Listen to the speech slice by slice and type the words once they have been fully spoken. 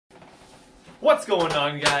What's going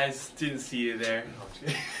on, guys? Didn't see you there.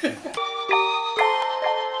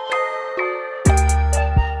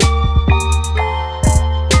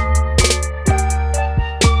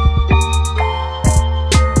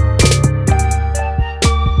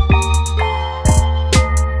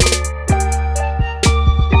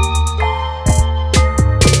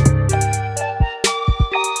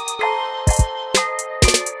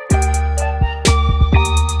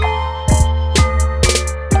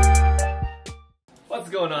 What's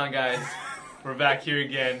going on, guys? We're back here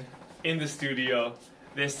again in the studio.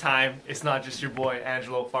 This time, it's not just your boy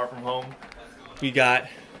Angelo far from home. We got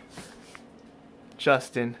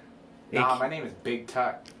Justin. Nah, my name is Big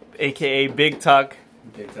Tuck. AKA Big Tuck.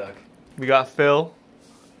 Big Tuck. We got Phil.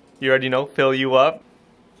 You already know, Phil you up.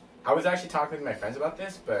 I was actually talking with my friends about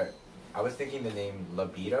this, but I was thinking the name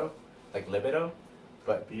Libido, like libido,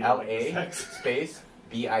 but L-A space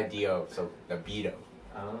B-I-D-O, so Libido.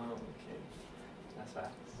 Oh, okay. That's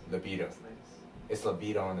fast. Libido. That's nice. It's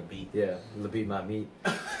libido on the beat. Yeah, libido my meat.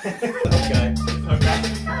 Okay.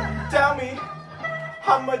 Tell me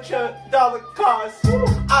how much a dollar costs.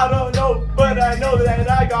 I don't know, but I know that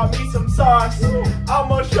I got me some sauce.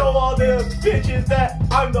 I'ma show all the bitches that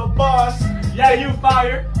I'm the boss. Yeah, you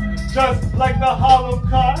fire, just like the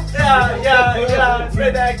Holocaust. Yeah,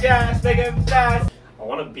 spit that gas, make it fast. I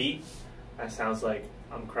want a beat that sounds like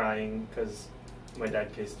I'm crying because my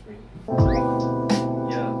dad kissed me.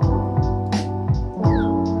 Yeah.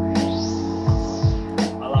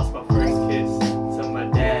 I lost my first kiss to my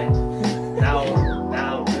dad. Now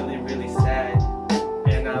I'm really sad,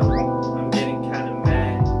 and I'm getting kind of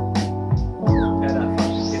mad that I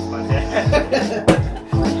fucking kissed my dad.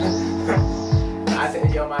 I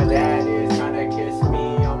said, yo, my dad is trying to kiss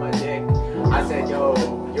me on my dick. I said, yo,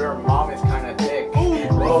 your mom is kind of thick.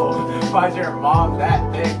 Oh, why's your mom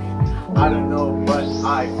that thick? I don't know, but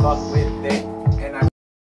I fuck with it, and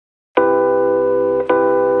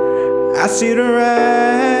I see the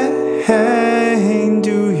rain.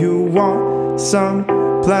 Do you want some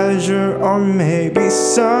pleasure or maybe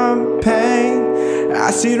some pain?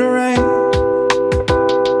 I see the rain.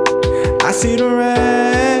 I see the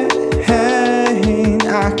rain.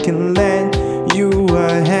 I can lend you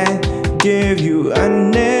a hand, give you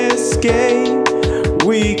an escape.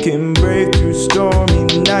 We can break through stormy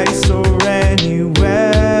nights or any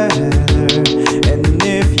weather. And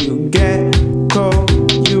if you get cold,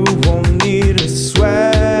 you won't need a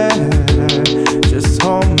sweater. Just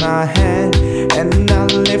hold my hand and I'll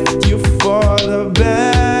lift you for the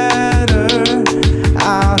better.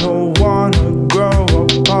 I don't wanna grow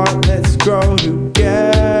apart, let's grow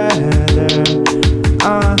together.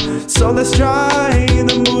 So let's try,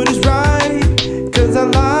 the mood is right, cause I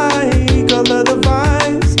like all of the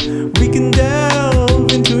vibes. We can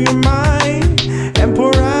delve into your mind and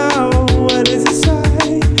pour out what is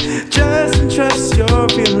inside. Just entrust your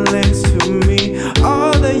feelings to me.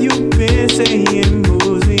 All that you've been saying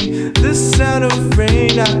moves me. The sound of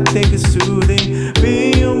rain I think is soothing.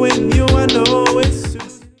 Being with you I know it's soothing.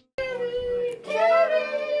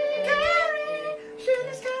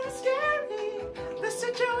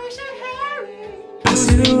 I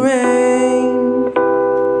see the rain,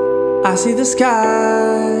 I see the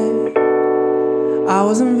sky. I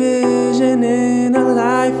was envisioning a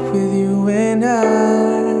life with you and I.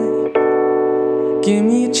 Give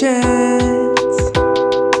me a chance,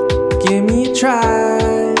 give me a try.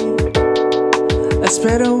 Let's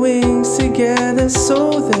spread our wings together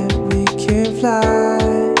so that we can fly.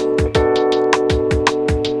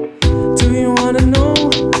 Do you wanna know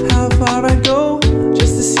how far I go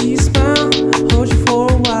just to see you smile? Hold you for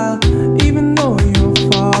a while, even though you're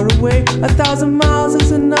far away. 1,000 miles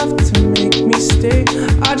is enough to make me stay.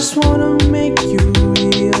 I just wanna make you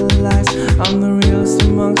realize I'm the realest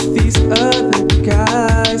amongst these other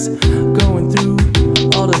guys. Going through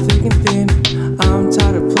all the thick and thin. I'm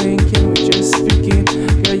tired of playing, can we just begin?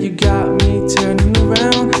 Girl, you got me turning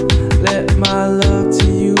around. Let my love to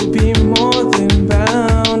you be more than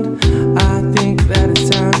bound. I think that it's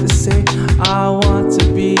time to say I want to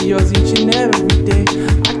be yours each and every day.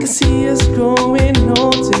 I can see us growing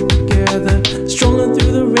old together, strolling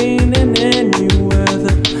through the rain and any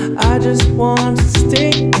weather. I just want to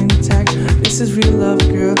stay intact. This is real love,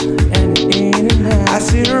 girl, and it ain't an act. I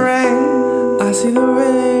see the rain, I see the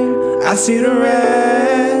rain, I see the rain.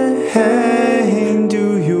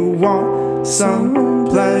 Do you want some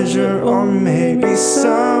pleasure or maybe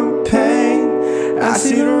some pain? I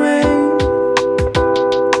see the rain,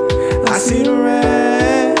 I see the rain.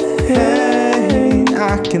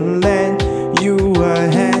 I can lend you a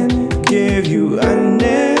hand, give you an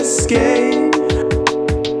escape.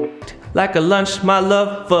 Like a lunch, my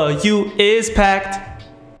love for you is packed.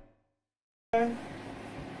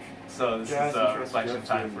 So this is reflection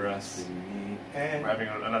time for us. We're having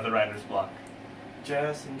another writer's block.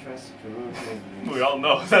 Just interested. We all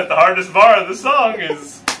know that the hardest bar of the song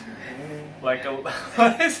is like a.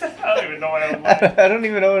 What is it? I don't even know what I'm like. I don't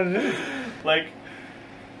even know what it is. Like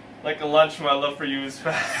a lunch, my love for you is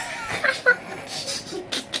fat.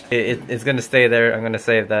 It's gonna stay there. I'm gonna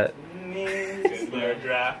save that. Is there a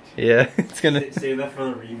draft? Yeah, it's gonna. Save that for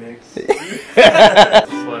the remix.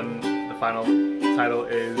 This one, the final title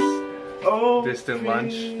is Distant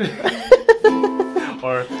Lunch.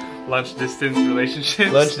 Or Lunch Distance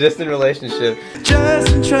Relationships. Lunch distant relationship.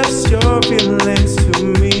 Just entrust your feelings to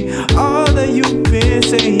me. All that you've been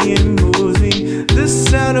saying moves me. The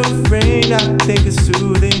sound of rain I think is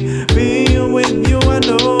soothing. Being with you I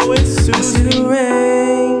know it's soothing. I see the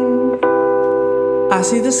rain, I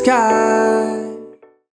see the sky.